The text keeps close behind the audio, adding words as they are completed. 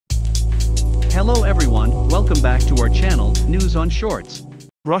Hello everyone, welcome back to our channel, News on Shorts.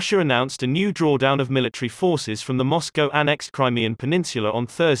 Russia announced a new drawdown of military forces from the Moscow-annexed Crimean peninsula on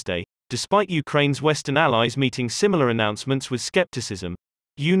Thursday, despite Ukraine's Western allies meeting similar announcements with skepticism.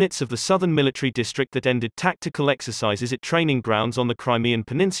 Units of the southern military district that ended tactical exercises at training grounds on the Crimean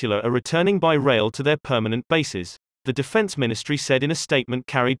peninsula are returning by rail to their permanent bases, the defense ministry said in a statement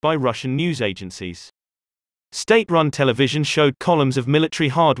carried by Russian news agencies. State-run television showed columns of military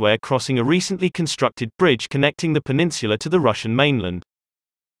hardware crossing a recently constructed bridge connecting the peninsula to the Russian mainland.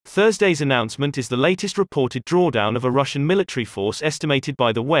 Thursday's announcement is the latest reported drawdown of a Russian military force estimated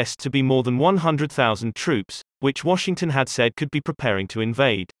by the West to be more than 100,000 troops, which Washington had said could be preparing to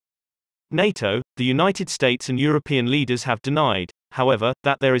invade. NATO, the United States and European leaders have denied, however,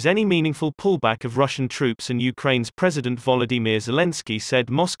 that there is any meaningful pullback of Russian troops, and Ukraine's President Volodymyr Zelensky said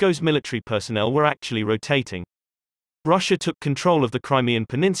Moscow's military personnel were actually rotating. Russia took control of the Crimean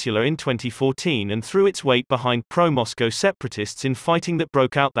Peninsula in 2014 and threw its weight behind pro-Moscow separatists in fighting that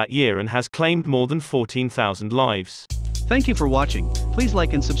broke out that year and has claimed more than 14,000 lives. Thank you for watching. Please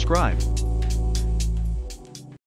like and subscribe.